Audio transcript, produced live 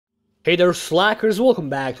Hey there, slackers! Welcome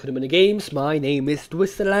back to the minigames. My name is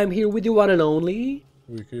Twisted and I'm here with you one and only.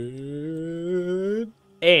 Wicked.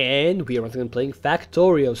 And we are once again playing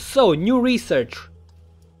Factorio. So, new research.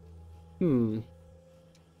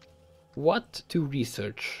 What to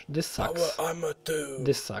research? This sucks. Power armor 2.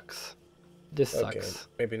 This sucks. This Okay, sucks.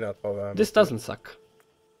 maybe not power armor. This doesn't suck.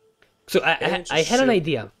 So, I had an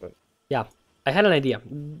idea. Yeah, I had an idea.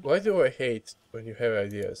 Why do I hate when you have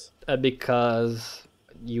ideas? Because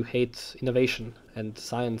you hate innovation and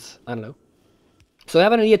science. I don't know. So I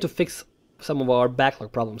have an idea to fix some of our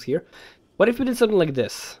backlog problems here. What if we did something like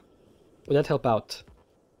this? Would that help out?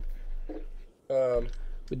 With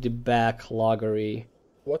the backloggery.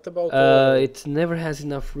 What about it never has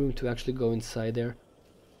enough room to actually go inside there.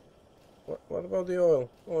 What about the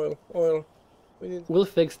oil? Oil. We need. We'll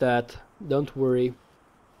fix that. Don't worry.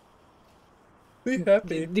 Be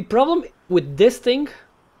happy. The problem with this thing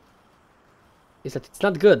is that it's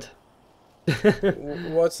not good.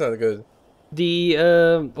 What's not good? The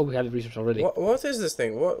oh, we have research already. What is this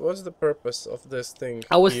thing? What's the purpose of this thing?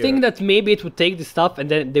 I was here? thinking that maybe it would take the stuff and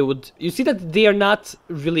then they would. You see that they are not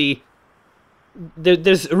really.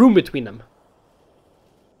 There's room between them.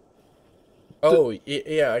 Oh,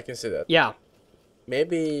 yeah, I can see that. Yeah.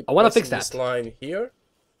 Maybe I want to fix this that. line here.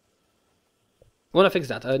 I want to fix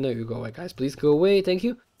that. No, you go away, guys. Please go away. Thank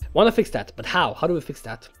you. Want to fix that, but how? How do we fix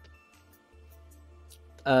that?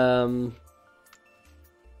 I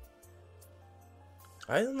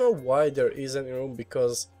don't know why there isn't room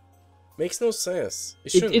because makes no sense.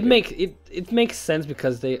 It makes sense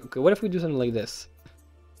because they. Okay, what if we do something like this?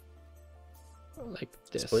 Like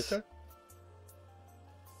this. Splitter?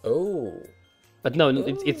 Oh. But no,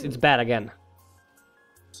 it's bad again.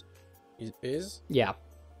 It is? Yeah.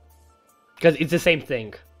 Because it's the same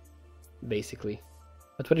thing, basically.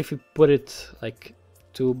 But what if we put it like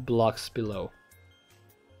 2 blocks below?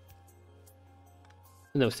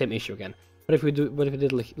 No, same issue again. What if we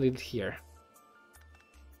did like it here?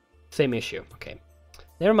 Same issue. Okay.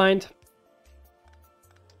 Never mind.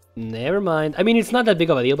 Never mind. I mean, it's not that big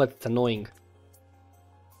of a deal, but it's annoying.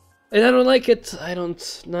 And I don't like it.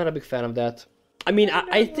 Not a big fan of that. I mean,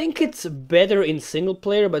 I think it's better in single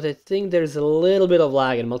player, but I think there's a little bit of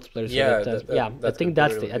lag in multiplayer. So Yeah, I think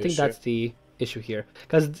that's the issue here.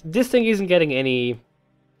 Because this thing isn't getting any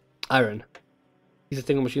iron. These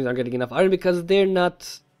single machines aren't getting enough iron because they're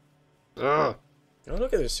not. Oh,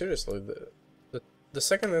 look at this, seriously. The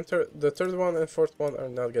second and the third one and fourth one are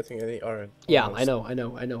not getting any iron. Yeah, almost.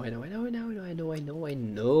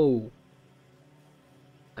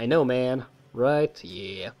 I know, man. Right?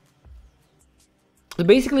 Yeah. So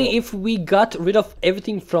basically, if we got rid of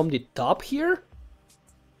everything from the top here,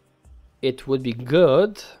 it would be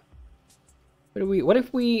good. What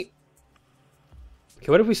if we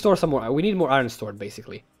store some more? We need more iron stored,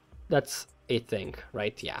 basically. That's a thing,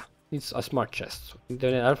 right? Yeah. It's a smart chest. Do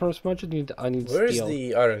you need iron from a smart chest? I need Where steel. is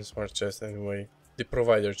the iron smart chest anyway? The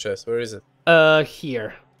provider chest, where is it?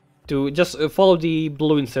 Here. To just follow the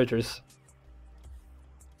blue inserters.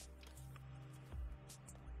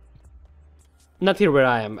 Not here where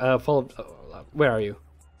I am. Follow. Where are you?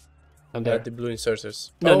 I'm there. The blue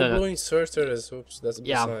inserters. No. Blue inserters. Oops, that's a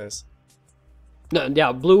bit science. No,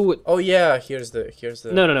 yeah, blue. Oh yeah, here's the.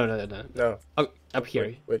 No. No. Oh, up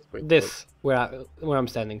here. Wait. This, where I'm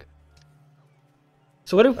standing.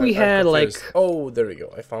 So what if we had like? Oh, there we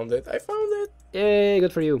go. I found it. Yay,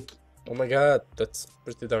 good for you. Oh my god, that's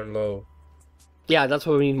pretty darn low. Yeah, that's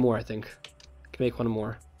why we need more. I think. Can make one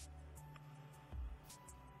more.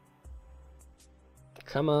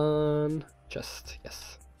 Come on, just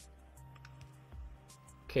yes.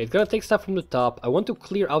 Okay, it's gonna take stuff from the top. I want to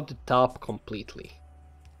clear out the top completely.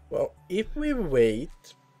 Well, if we wait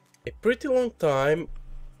a pretty long time,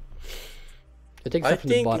 I think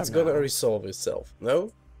it's gonna resolve itself,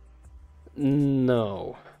 no?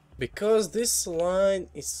 No. Because this line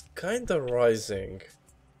is kinda rising.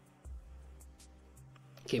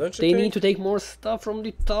 Okay, they need to take more stuff from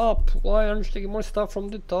the top. Why aren't you taking more stuff from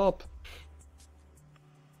the top?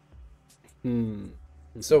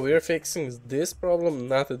 So we're fixing this problem,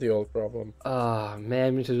 not the old problem. Ah,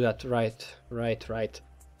 man, we need to do that. Right.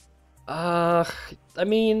 I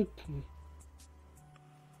mean,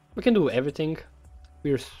 we can do everything.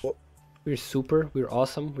 We're super. We're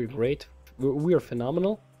awesome. We're great. We're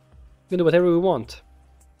phenomenal. We can do whatever we want.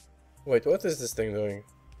 Wait, what is this thing doing?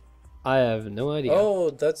 I have no idea. Oh,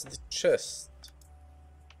 that's the chest.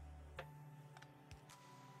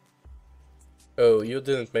 Oh, you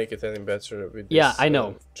didn't make it any better with this I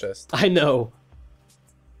know. chest. I know.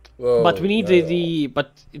 Whoa, but we need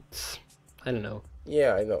but it's, I don't know.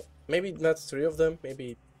 Yeah, I know. Maybe not 3 of them,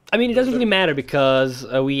 maybe I mean, it doesn't really matter because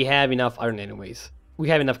we have enough iron anyways. We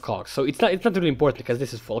have enough cogs, so it's not really important because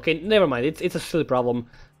this is full. Okay, never mind. It's a silly problem.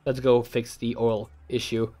 Let's go fix the oil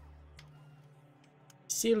issue.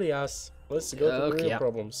 Silly ass. Let's go to the real yeah.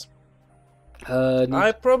 problems.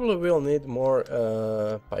 I probably will need more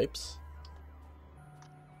pipes.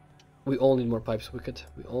 We all need more pipes, Wicked.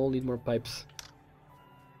 We all need more pipes.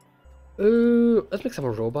 Let's make some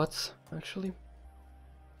more robots, actually.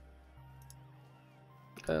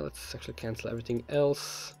 Let's actually cancel everything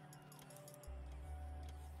else.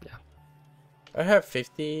 Yeah. I have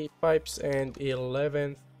 50 pipes and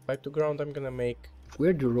 11 pipe to ground. I'm gonna make.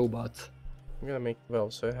 Where do robots? I'm gonna make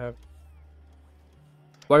 12, so I have.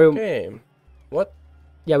 Why? Okay. What?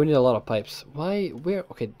 Yeah, we need a lot of pipes. Why? Where?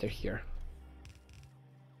 Okay, they're here.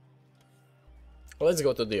 Let's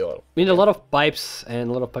go to the oil. We need a lot of pipes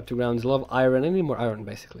and a lot of pipe to grounds, a lot of iron. I need more iron,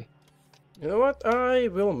 basically. You know what? I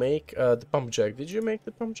will make the pump jack. Did you make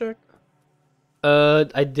the pump jack?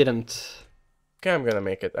 I didn't. Okay, I'm gonna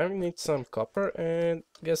make it. I need some copper and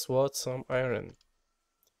guess what? Some iron.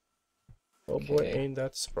 Oh boy, ain't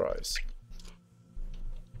that a surprise.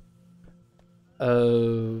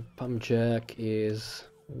 Pump jack is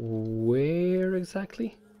where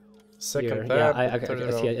exactly? Second Here. tab.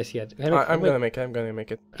 Yeah, I see it. I'm gonna make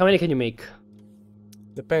it. How many can you make?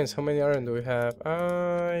 Depends. How many iron do we have?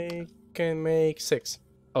 I can make 6.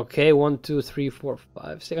 Okay, 1, 2, 3, 4,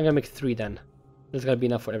 5, 6. I'm gonna make 3 then. That's gonna be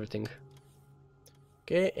enough for everything.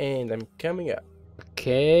 Okay, and I'm coming up.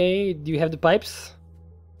 Okay, do you have the pipes?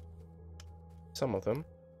 Some of them.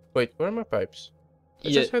 Wait, where are my pipes? I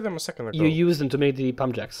Yeah, just had them a second ago. you use them to make the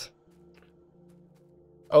pump jacks.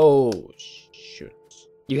 Oh, shoot.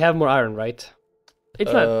 You have more iron, right?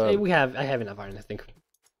 It's not. I have enough iron, I think,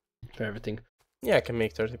 for everything. Yeah, I can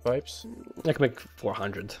make 30 pipes. I can make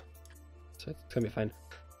 400, so it's gonna be fine.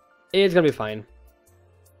 It's gonna be fine.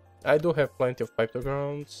 I do have plenty of pipe to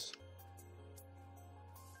grounds.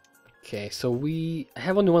 Okay, so I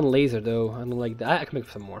have only one laser though. I don't like that. I can make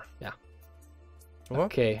some more. Yeah. What?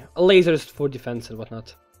 Okay, lasers for defense and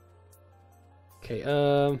whatnot. Okay.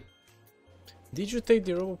 Did you take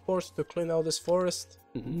the robots to clean out this forest?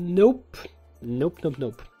 Nope. Nope.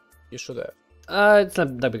 You should have. It's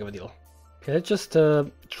not that big of a deal. Okay, let's just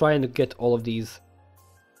try and get all of these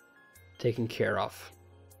taken care of.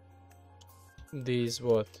 These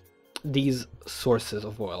what? These sources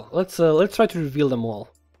of oil. Let's try to reveal them all.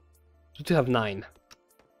 We do have 9.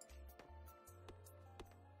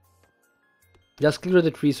 Just clear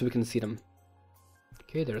the trees so we can see them.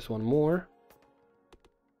 Okay, there's one more.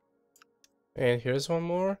 And here's one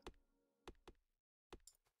more.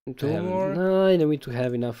 Two more. 9, and we do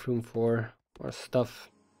have enough room for our stuff.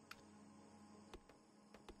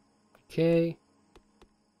 Okay.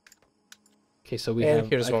 Okay, so we have.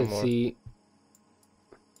 Here's I one can more. see.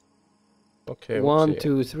 Okay. 1,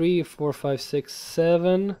 2, 3, 4, 5, 6,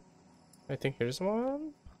 7. I think here's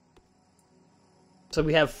one. So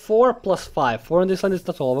we have 4 plus 5. 4 on this line is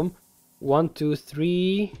not all of them. 1, 2,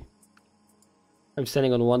 3. I'm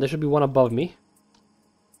standing on 1. There should be one above me.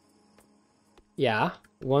 Yeah.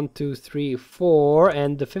 1, 2, 3, 4,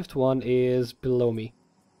 and the 5th one is below me.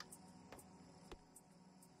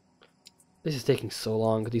 This is taking so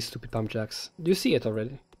long, these stupid pump jacks. Do you see it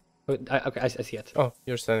already? Oh, okay, I see it. Oh,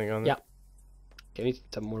 you're standing on it. Yeah. Okay, I need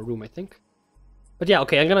some more room, I think. But yeah,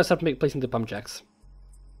 okay, I'm gonna start placing the pump jacks.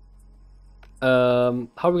 How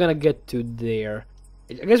are we gonna get to there?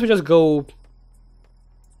 I guess we just go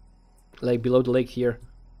like below the lake here.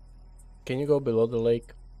 Can you go below the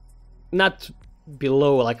lake? Not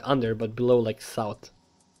below like under, but below like south.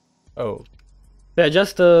 Oh. Yeah,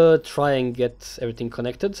 just try and get everything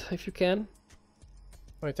connected if you can.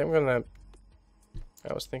 Wait, I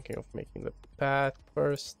was thinking of making the path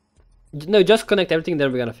first. No, just connect everything,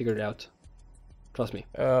 then we're gonna figure it out. Trust me.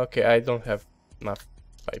 Okay, I don't have enough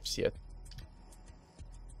pipes yet.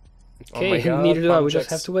 Okay, oh my God, neither do I. pump We just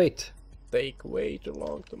jacks have to wait. Take way too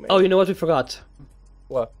long to make. Oh, you know what we forgot?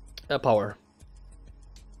 What? Power.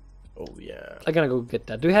 Oh yeah. I'm gonna go get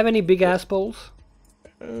that. Do you have any big ass poles?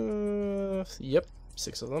 Yep,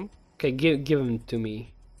 6 of them. Okay, give them to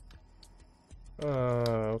me.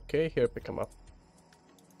 Okay, here, pick them up.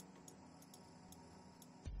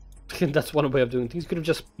 That's one way of doing things. You could have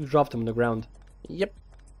just dropped them on the ground. Yep.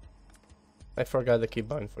 I forgot the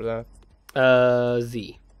keybind for that.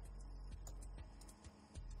 Z.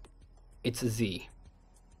 It's Z.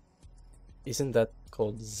 Isn't that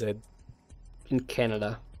called Z? In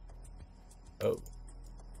Canada. Oh.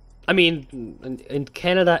 I mean, in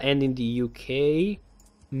Canada and in the UK.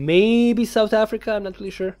 Maybe South Africa, I'm not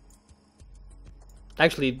really sure.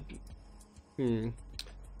 Actually, I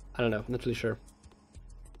don't know, I'm not really sure.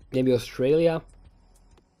 Maybe Australia.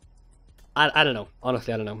 I don't know.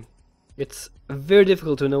 Honestly, I don't know. It's very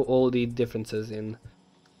difficult to know all the differences in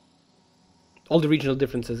all the regional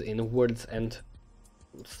differences in words and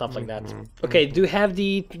stuff like that. Okay, do you have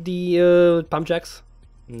the pump jacks?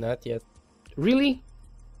 Not yet. Really?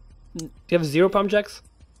 Do you have 0 pump jacks?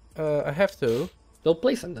 I have to. Well,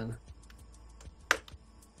 place them then.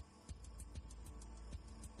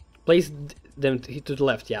 Place them to the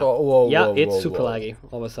left, yeah. Whoa, yeah, whoa, it's whoa, super whoa. laggy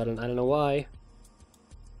all of a sudden. I don't know why.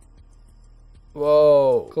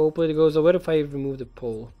 Whoa. Hopefully it goes. What if I remove the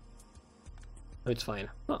pole? Oh, it's fine.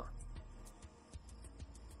 Huh.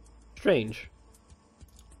 Strange.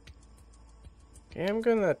 Okay, I'm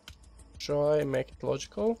gonna try and make it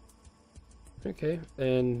logical. Okay,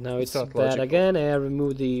 and now it's not bad logical. again. I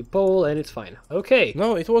remove the pole and it's fine. Okay.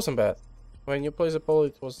 No, it wasn't bad. When you place a pole,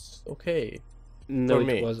 it was okay. No, for it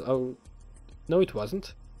me. was. Oh, no, it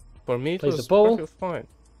wasn't. For me, it Place was the pole. perfectly fine.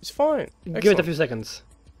 It's fine. Give it a Excellent. few seconds.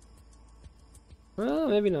 Well,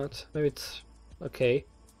 maybe not. Maybe it's okay.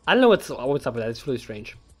 I don't know what's up with that. It's really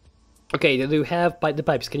strange. Okay, do you have the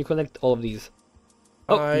pipes? Can you connect all of these?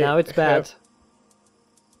 Oh, now it's bad.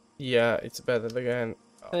 Yeah, it's bad again.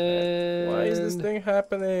 Oh, man. Why is this And thing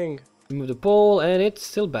happening? remove the pole, and it's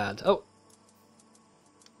still bad. Oh,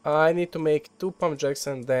 I need to make 2 pump jacks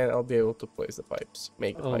and then I'll be able to place the pipes.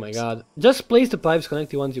 Make the oh pipes. my God! Just place the pipes. Connect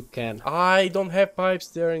the ones you can. I don't have pipes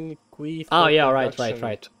there in Queef. Oh yeah, right.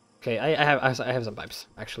 Okay, I have some pipes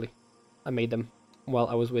actually. I made them while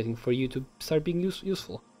I was waiting for you to start being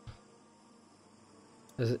useful.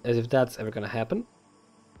 As if that's ever gonna happen.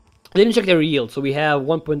 I didn't check their yield, so we have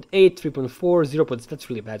 1.8, 3.4, 0. That's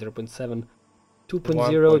really bad. 0.7,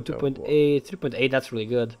 2.0, 2.8, 3.8. That's really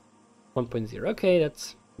good. 1.0. Okay,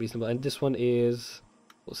 that's reasonable. And this one is,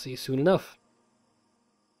 we'll see soon enough.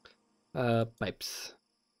 Pipes.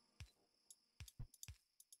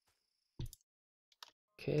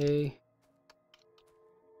 Okay.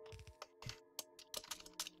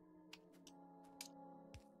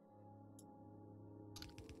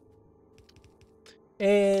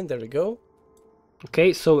 And there we go.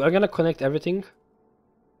 Okay, so I'm gonna connect everything.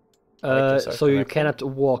 So you cannot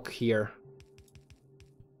walk here.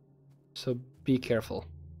 So be careful.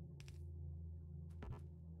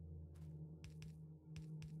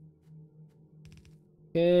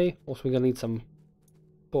 Okay, also we're gonna need some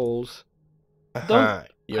poles. Aha,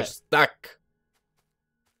 you're stuck.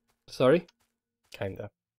 Sorry? Kinda.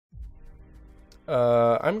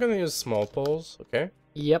 I'm gonna use small poles, okay?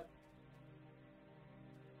 Yep.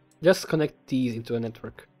 Just connect these into a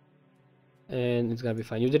network. And it's gonna be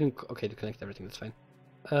fine. You didn't... Okay, to connect everything, that's fine.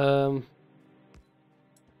 Oh,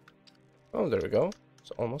 there we go.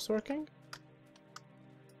 It's almost working.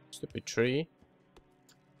 Stupid tree.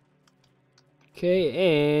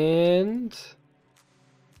 Okay, and...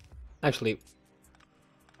 Actually...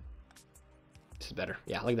 This is better.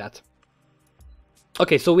 Yeah, like that.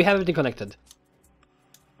 Okay, so we have everything connected.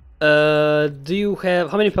 Do you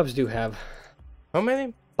have... How many pipes do you have? How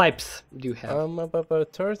many? Pipes do you have?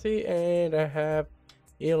 About 30 and I have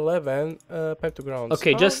 11 pipe to grounds.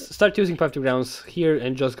 Okay, just start using pipe to grounds here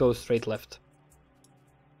and just go straight left.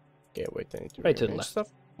 Okay, wait, I need to Right to the rearrange left. stuff.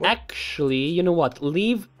 Actually, you know what?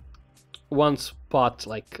 Leave one spot,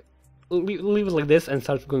 like... Leave it like this and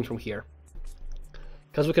start going from here.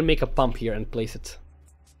 Because we can make a pump here and place it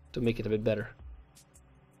to make it a bit better.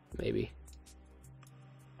 Maybe.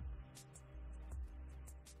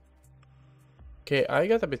 Okay, I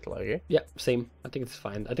got a bit laggy. Yeah, same. I think it's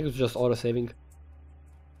fine. I think it's just auto-saving.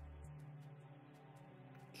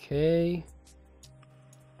 Okay.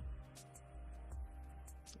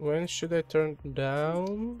 When should I turn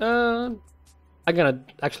down? I'm gonna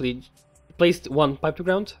actually place one pipe to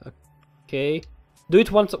ground. Okay. Do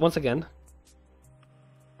it once again.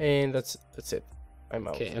 And that's it. I'm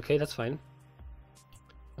out. Okay, that's fine.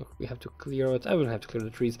 We have to clear it. I don't have to clear the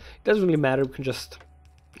trees. It doesn't really matter. We can just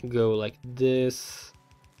go like this.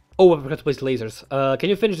 Oh, I forgot to place lasers. Can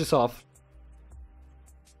you finish this off?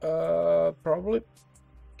 Probably.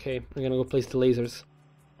 Okay, I'm gonna go place the lasers.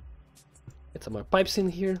 Get some more pipes in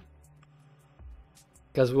here.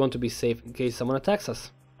 Because we want to be safe in case someone attacks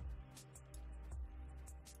us.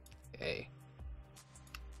 Okay.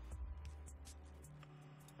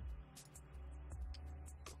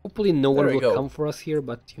 Hopefully no one will come for us here,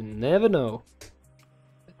 but you never know.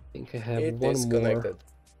 I think I have one more. Connected.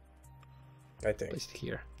 I think. Place it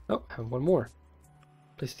here. Oh, I have one more.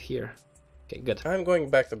 Place it here. Okay, good. I'm going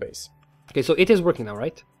back to base. Okay, so it is working now,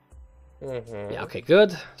 right? Mm-hmm. Yeah, okay,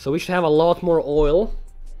 good. So we should have a lot more oil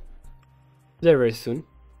very, very soon.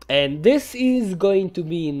 And this is going to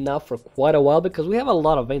be enough for quite a while because we have a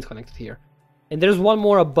lot of veins connected here. And there's one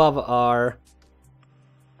more above our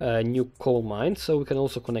new coal mine, so we can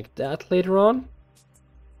also connect that later on.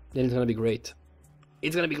 Then it's gonna be great.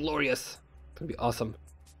 It's gonna be glorious. It's gonna be awesome.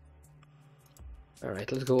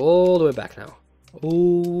 Alright, let's go all the way back now.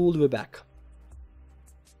 All the way back.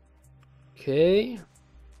 Okay.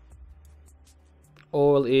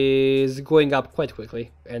 Oil is going up quite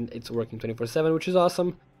quickly, and it's working 24/7, which is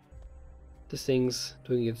awesome. This thing's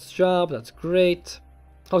doing its job, that's great.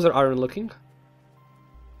 How's our iron looking?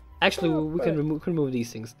 Actually, we can remove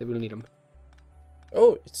these things, they will need them.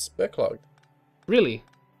 Oh, it's backlogged. Really?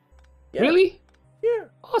 Yeah. Really? Yeah.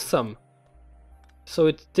 Awesome. So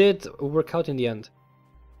it did work out in the end.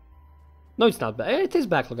 No, it's not bad. It is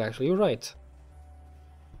backlog actually, you're right.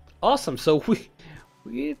 Awesome, so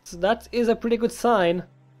that is a pretty good sign,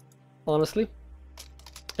 honestly.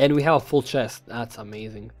 And we have a full chest, that's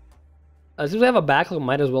amazing. Since we have a backlog,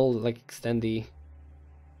 might as well like extend the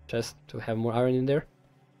chest to have more iron in there.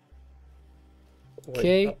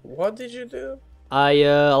 Okay. What did you do? I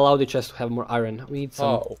allow the chest to have more iron. We need some.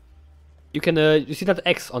 Oh. You can you see that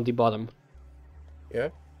X on the bottom? Yeah.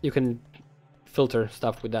 You can filter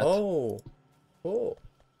stuff with that. Oh. Oh.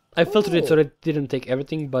 I filtered it so that it didn't take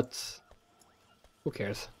everything, but who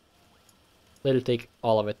cares? Let it take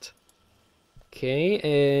all of it. Okay,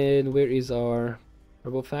 and where is our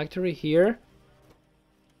Turbo Factory? Here.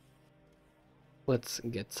 Let's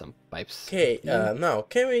get some pipes. Okay, now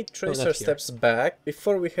can we trace our steps back?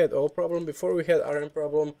 Before we had oil problem, before we had iron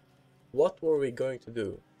problem, what were we going to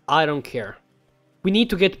do? I don't care. We need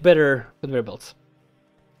to get better conveyor belts.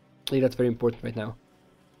 I think that's very important right now.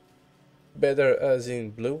 Better as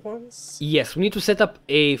in blue ones? Yes, we need to set up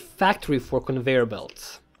a factory for conveyor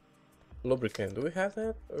belts. Lubricant, do we have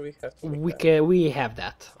that? Or we have to We have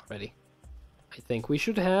that already. I think we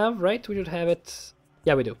should have, right? We should have it.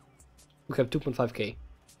 Yeah, we do. We have 2.5k.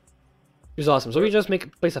 Which is awesome. So we just we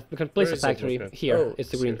can place a factory here. Oh, it's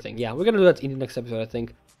the green thing. Yeah, we're gonna do that in the next episode, I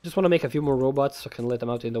think. Just want to make a few more robots so I can let them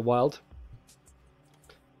out in the wild.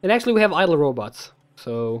 And actually, we have idle robots,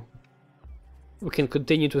 so we can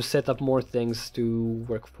continue to set up more things to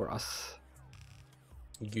work for us.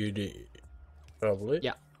 Goody. Probably.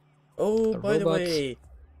 Yeah. Oh, by the way,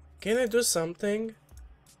 can I do something?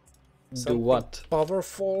 Do what?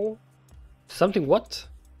 Powerful? Something what?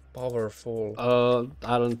 Powerful.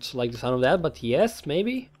 I don't like the sound of that, but yes,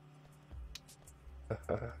 maybe.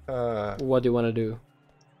 What do you want to do?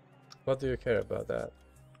 What do you care about that?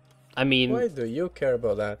 I mean, why do you care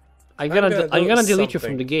about that? I'm gonna delete you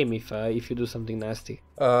from the game if you do something nasty.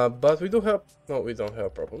 But we do have we don't have a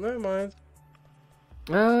problem. Never mind.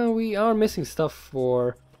 We are missing stuff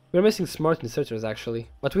we're missing smart inserters actually,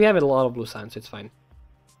 but we have a lot of blue signs, so it's fine.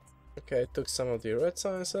 Okay, I took some of the red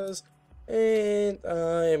sciences, and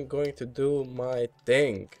I am going to do my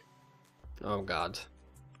thing. Oh god.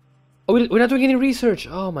 Oh, we're not doing any research.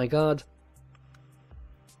 Oh my god.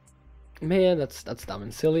 Man, that's dumb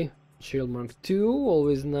and silly. Shield Mark II,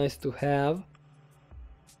 always nice to have.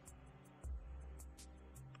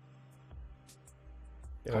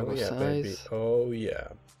 Oh yeah, baby. Oh yeah.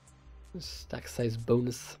 Stack size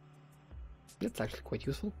bonus. That's actually quite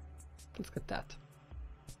useful. Let's get that.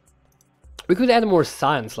 We could add more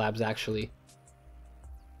science labs actually.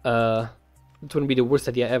 It wouldn't be the worst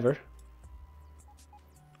idea ever.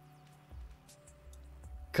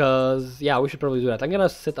 Cause yeah, we should probably do that. I'm gonna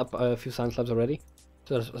set up a few science labs already,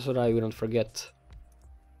 so that I wouldn't forget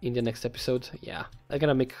in the next episode. Yeah, I'm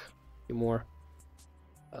gonna make a few more,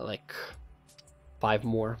 like 5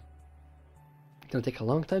 more. It's gonna take a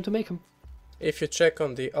long time to make them. If you check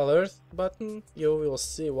on the alert button, you will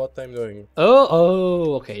see what I'm doing.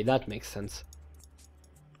 Oh, okay, that makes sense.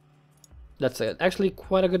 That's actually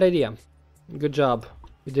quite a good idea. Good job.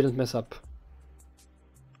 You didn't mess up.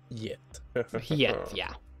 Yet. Yet,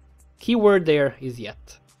 yeah. Keyword there is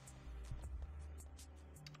yet.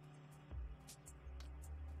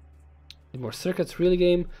 Need more circuits, really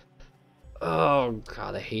game. Oh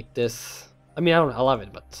god, I hate this. I mean, I love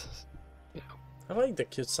it, but you know. I like the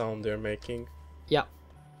cute sound they're making. Yeah.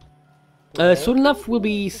 Soon enough,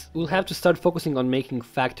 we'll have to start focusing on making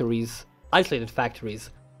factories, isolated factories,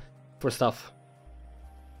 for stuff.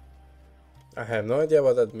 I have no idea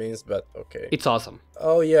what that means, but okay. It's awesome.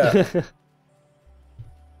 Oh yeah.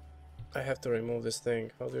 I have to remove this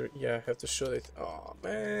thing. Yeah, I have to shoot it. Oh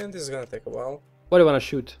man, this is gonna take a while. What do you want to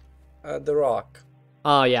shoot? The rock.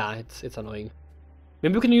 Oh yeah, it's annoying.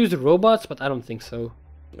 Maybe we can use the robots, but I don't think so.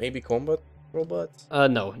 Maybe combat robots?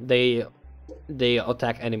 No, they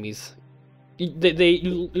attack enemies.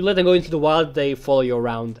 You let them go into the wild, they follow you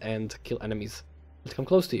around and kill enemies. Let's come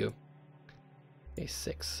close to you. Okay,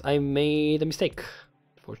 6. I made a mistake,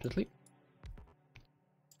 unfortunately.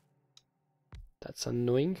 That's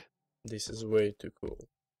annoying. This is way too cool.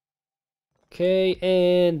 Okay,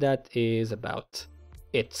 and that is about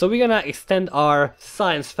it. So we're gonna extend our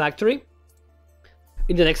science factory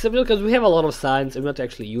in the next episode because we have a lot of science and we're not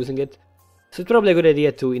actually using it. So it's probably a good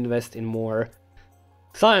idea to invest in more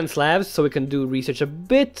science labs so we can do research a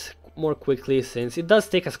bit more quickly, since it does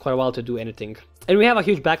take us quite a while to do anything. And we have a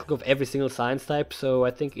huge backlog of every single science type, so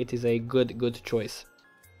I think it is a good choice.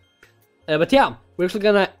 But yeah, we're actually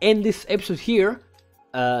gonna end this episode here.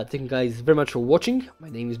 Thank you guys very much for watching. My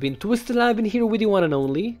name has been Twisted and I've been here with you one and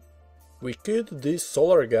only Wicked the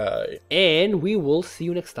Solar Guy. and we will see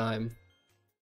you next time.